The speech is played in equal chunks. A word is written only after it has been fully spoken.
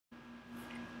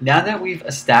Now that we've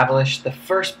established the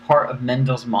first part of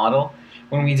Mendel's model,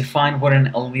 when we defined what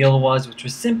an allele was, which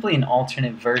was simply an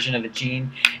alternate version of a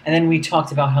gene, and then we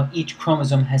talked about how each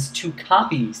chromosome has two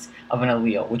copies of an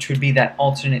allele, which would be that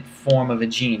alternate form of a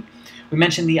gene. We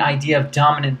mentioned the idea of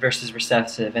dominant versus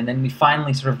recessive, and then we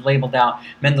finally sort of labeled out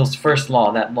Mendel's first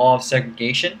law, that law of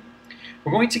segregation.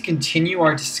 We're going to continue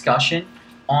our discussion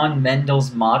on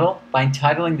Mendel's model by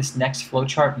entitling this next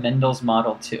flowchart Mendel's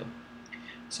Model 2.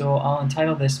 So I'll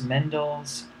entitle this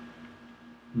Mendel's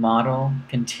Model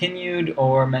Continued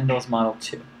or Mendel's Model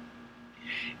 2.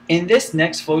 In this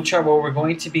next flowchart, what we're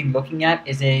going to be looking at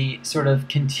is a sort of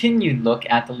continued look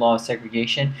at the law of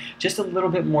segregation, just a little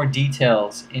bit more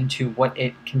details into what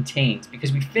it contains,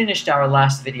 because we finished our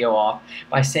last video off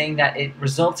by saying that it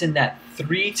results in that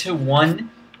 3-to-1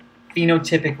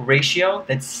 phenotypic ratio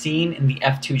that's seen in the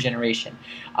F2 generation.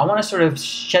 I want to sort of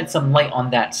shed some light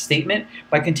on that statement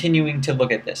by continuing to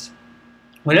look at this.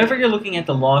 Whenever you're looking at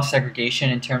the law of segregation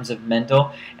in terms of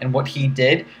Mendel and what he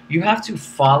did, you have to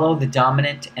follow the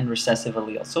dominant and recessive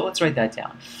alleles. So let's write that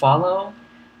down. Follow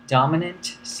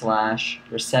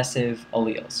dominant/recessive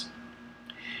alleles.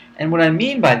 And what I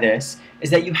mean by this is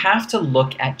that you have to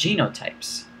look at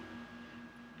genotypes.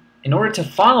 In order to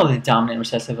follow the dominant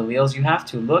recessive alleles, you have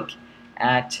to look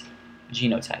at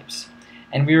genotypes.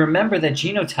 And we remember that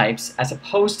genotypes, as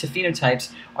opposed to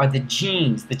phenotypes, are the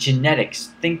genes, the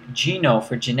genetics. Think geno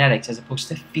for genetics as opposed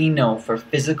to pheno for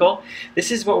physical. This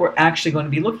is what we're actually going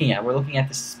to be looking at. We're looking at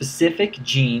the specific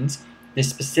genes, the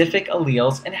specific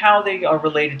alleles, and how they are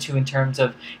related to in terms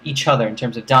of each other, in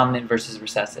terms of dominant versus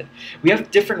recessive. We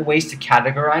have different ways to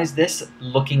categorize this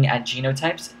looking at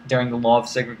genotypes during the law of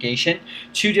segregation.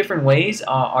 Two different ways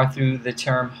are through the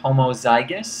term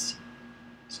homozygous,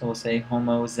 so we'll say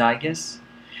homozygous,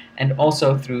 and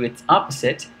also through its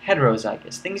opposite,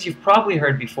 heterozygous. Things you've probably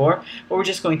heard before, but we're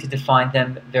just going to define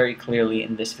them very clearly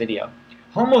in this video.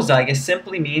 Homozygous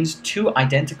simply means two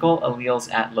identical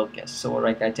alleles at locus. So we'll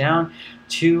write that down.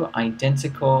 Two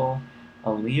identical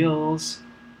alleles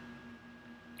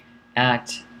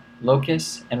at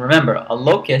locus. And remember, a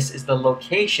locus is the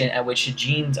location at which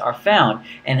genes are found,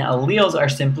 and alleles are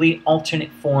simply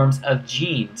alternate forms of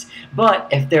genes. But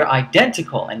if they're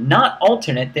identical and not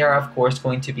alternate, they're of course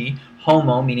going to be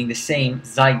homo, meaning the same,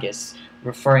 zygous,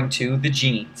 referring to the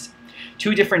genes.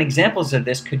 Two different examples of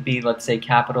this could be, let's say,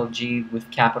 capital G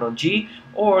with capital G,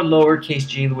 or lowercase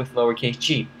g with lowercase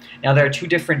g. Now there are two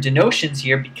different denotions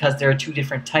here because there are two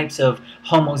different types of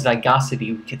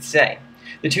homozygosity, we could say.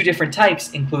 The two different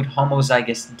types include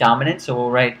homozygous dominant, so we'll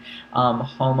write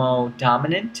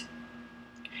homodominant,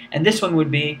 and this one would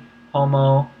be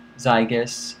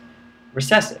homozygous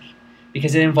recessive,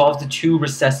 because it involves the two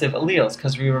recessive alleles.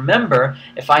 Because we remember,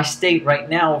 if I state right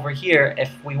now over here,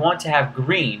 if we want to have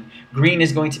green, green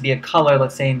is going to be a color,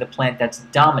 let's say in the plant, that's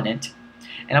dominant,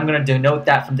 and I'm going to denote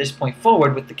that from this point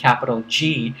forward with the capital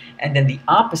G, and then the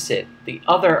opposite, the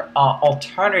other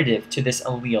alternative to this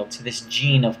allele, to this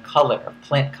gene of color, of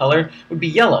plant color, would be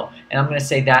yellow. And I'm going to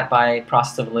say that by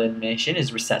process of elimination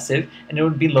is recessive, and it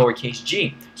would be lowercase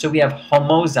g. So we have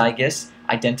homozygous,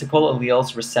 identical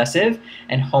alleles recessive,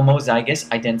 and homozygous,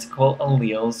 identical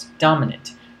alleles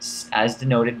dominant, as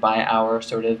denoted by our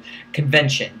sort of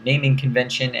convention, naming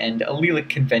convention and allelic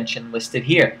convention listed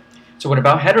here. So what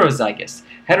about heterozygous?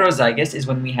 Heterozygous is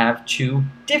when we have two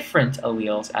different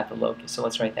alleles at the locus. So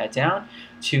let's write that down.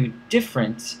 Two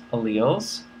different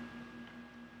alleles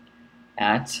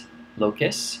at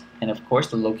locus. And of course,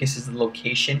 the locus is the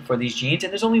location for these genes,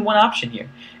 and there's only one option here.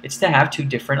 It's to have two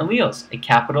different alleles, a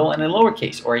capital and a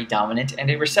lowercase, or a dominant and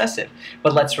a recessive.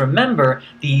 But let's remember,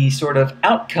 the sort of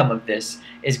outcome of this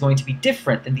is going to be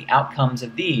different than the outcomes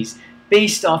of these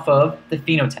based off of the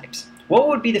phenotypes. What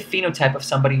would be the phenotype of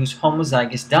somebody who's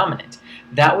homozygous dominant?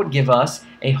 That would give us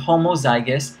a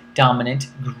homozygous dominant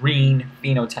green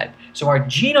phenotype. So our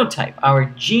genotype, our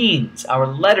genes, our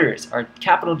letters are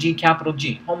capital G,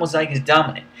 homozygous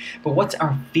dominant. But what's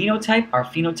our phenotype? Our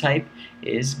phenotype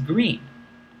is green.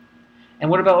 And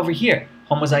what about over here?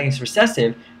 Homozygous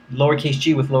recessive, lowercase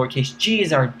g with lowercase g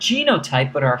is our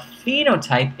genotype, but our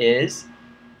phenotype is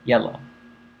yellow.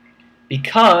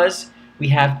 Because we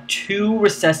have two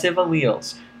recessive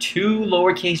alleles, two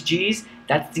lowercase g's,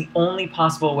 that's the only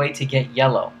possible way to get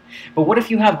yellow. But what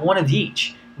if you have one of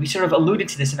each? We sort of alluded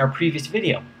to this in our previous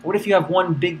video. What if you have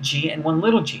one big G and one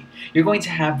little g? You're going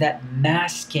to have that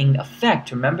masking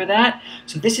effect, remember that?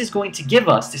 So this is going to give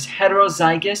us, this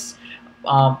heterozygous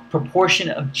proportion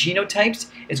of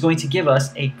genotypes is going to give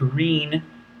us a green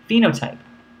phenotype.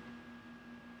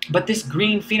 But this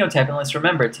green phenotype, and let's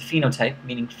remember it's a phenotype,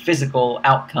 meaning physical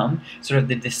outcome, sort of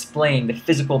the displaying, the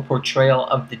physical portrayal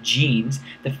of the genes.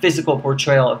 The physical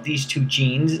portrayal of these two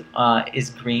genes is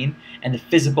green, and the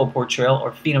physical portrayal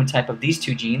or phenotype of these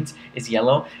two genes is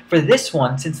yellow. For this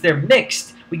one, since they're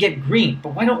mixed, we get green.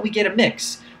 But why don't we get a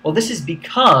mix? Well, this is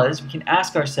because, we can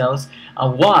ask ourselves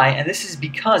why, and this is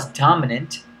because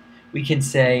dominant, we can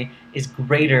say, is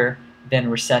greater than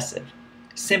recessive.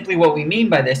 Simply what we mean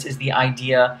by this is the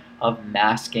idea of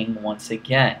masking once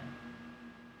again.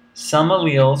 Some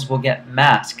alleles will get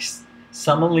masks.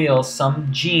 Some alleles, some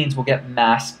genes will get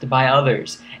masked by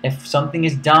others. If something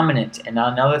is dominant and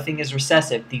another thing is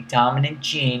recessive, the dominant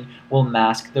gene will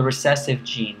mask the recessive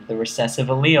gene, the recessive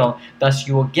allele. Thus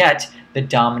you will get the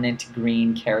dominant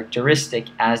green characteristic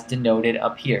as denoted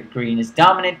up here. Green is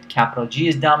dominant, capital G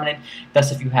is dominant.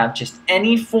 Thus if you have just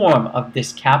any form of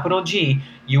this capital G,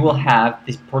 you will have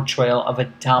this portrayal of a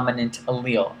dominant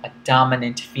allele. A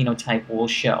dominant phenotype will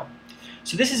show.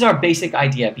 So this is our basic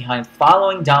idea behind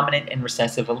following dominant and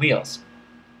recessive alleles.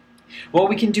 What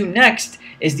we can do next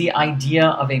is the idea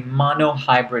of a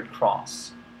monohybrid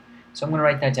cross. So I'm going to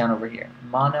write that down over here.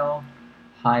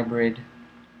 Monohybrid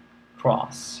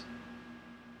cross.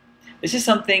 This is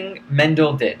something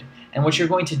Mendel did. And what you're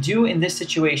going to do in this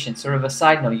situation, sort of a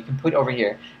side note you can put over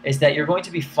here, is that you're going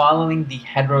to be following the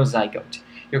heterozygote.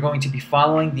 You're going to be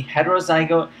following the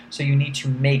heterozygote, so you need to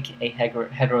make a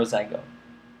heterozygote.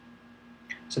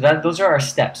 So those are our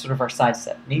steps, sort of our side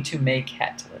step. Need to make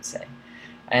het, let's say.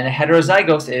 And a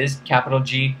heterozygous is capital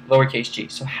G, lowercase g.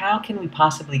 So how can we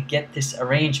possibly get this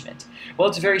arrangement? Well,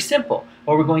 it's very simple.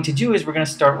 What we're going to do is we're going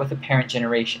to start with a parent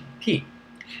generation, P.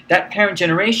 That parent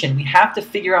generation, we have to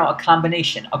figure out a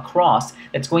combination, a cross,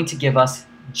 that's going to give us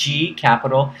G,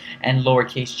 capital, and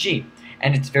lowercase g.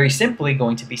 And it's very simply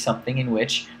going to be something in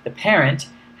which the parent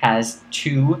has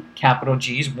two capital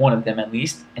G's, one of them at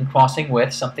least, and crossing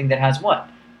with something that has what?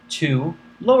 Two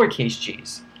lowercase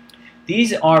g's.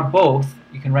 These are both,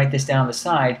 you can write this down on the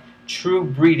side, true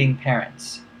breeding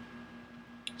parents.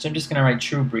 So I'm just going to write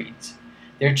true breeds.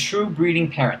 They're true breeding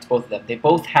parents, both of them. They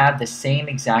both have the same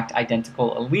exact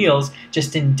identical alleles,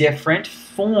 just in different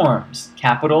forms,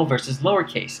 capital versus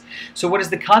lowercase. So what is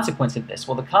the consequence of this?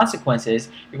 Well, the consequence is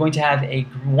you're going to have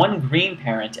one green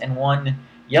parent and one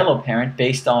yellow parent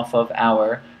based off of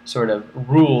our sort of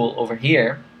rule over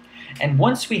here. And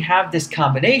once we have this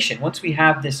combination, once we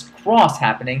have this cross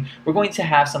happening, we're going to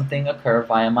have something occur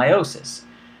via meiosis.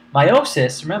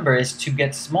 Meiosis, remember, is to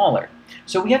get smaller.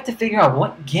 So we have to figure out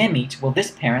what gamete will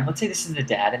this parent, let's say this is the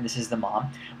dad and this is the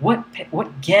mom, what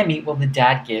gamete will the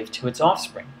dad give to its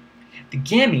offspring? The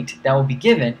gamete that will be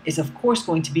given is of course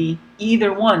going to be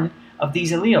either one of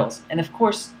these alleles. And of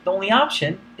course, the only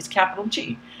option is capital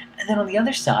G. And then on the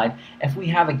other side, if we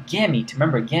have a gamete,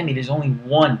 remember a gamete is only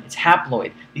one, it's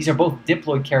haploid. These are both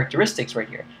diploid characteristics right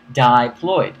here,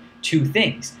 diploid, two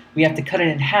things. We have to cut it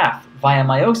in half via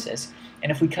meiosis.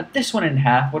 And if we cut this one in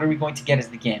half, what are we going to get as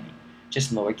the gamete?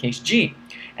 Just lowercase g.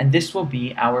 And this will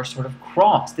be our sort of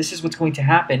cross. This is what's going to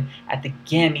happen at the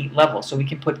gamete level. So we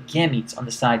can put gametes on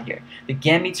the side here. The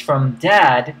gametes from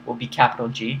dad will be capital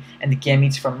G, and the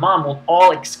gametes from mom will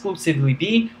all exclusively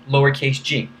be lowercase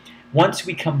g. Once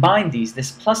we combine these,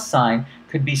 this plus sign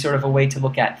could be sort of a way to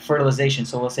look at fertilization.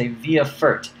 So we'll say via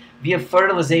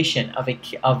fertilization of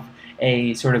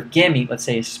a sort of gamete, let's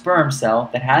say a sperm cell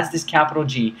that has this capital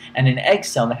G and an egg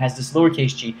cell that has this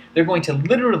lowercase g, they're going to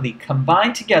literally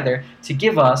combine together to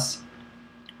give us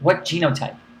what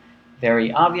genotype?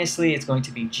 Very obviously, it's going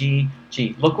to be G.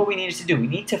 Look what we needed to do. We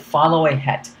need to follow a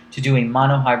het to do a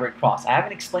monohybrid cross. I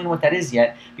haven't explained what that is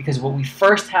yet because what we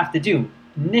first have to do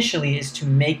initially is to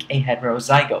make a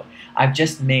heterozygote. I've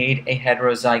just made a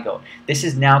heterozygote. This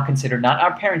is now considered not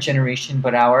our parent generation,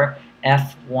 but our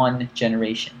F1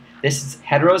 generation. This is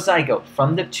heterozygote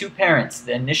from the two parents.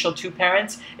 The initial two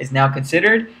parents is now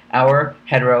considered our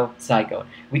heterozygote.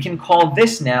 We can call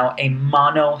this now a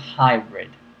monohybrid.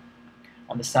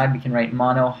 On the side we can write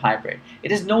monohybrid.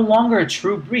 It is no longer a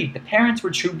true breed. The parents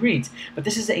were true breeds, but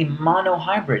this is a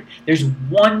monohybrid. There's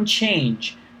one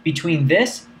change between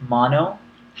this, mono,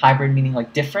 hybrid meaning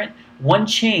like different, one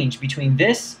change between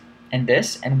this,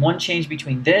 and one change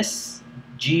between this,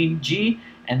 GG,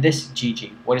 and this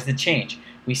GG. What is the change?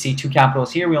 We see two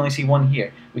capitals here, we only see one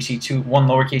here. We see one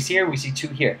lowercase here, we see two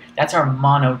here. That's our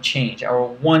mono change, our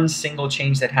one single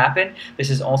change that happened.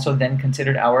 This is also then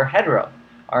considered our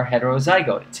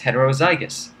heterozygote. It's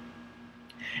heterozygous.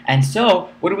 And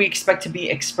so, what do we expect to be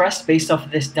expressed based off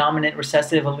of this dominant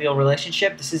recessive allele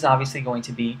relationship? This is obviously going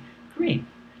to be green.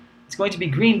 It's going to be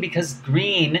green because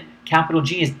green capital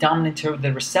G is dominant to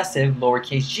the recessive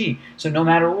lowercase g. So no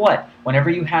matter what, whenever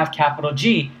you have capital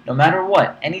G, no matter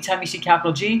what, anytime you see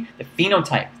capital G, the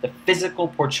phenotype, the physical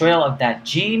portrayal of that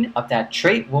gene, of that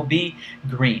trait, will be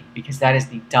green, because that is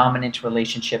the dominant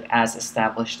relationship as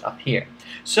established up here.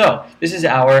 So this is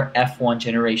our F1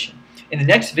 generation. In the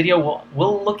next video,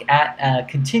 we'll look at a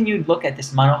continued look at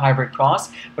this monohybrid cross,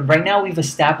 but right now we've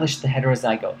established the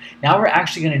heterozygote. Now we're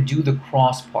actually going to do the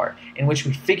cross part, in which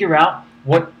we figure out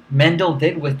what Mendel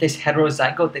did with this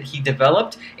heterozygote that he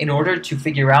developed in order to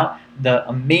figure out the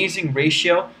amazing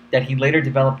ratio that he later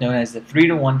developed known as the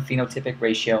 3-to-1 phenotypic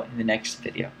ratio in the next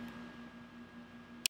video.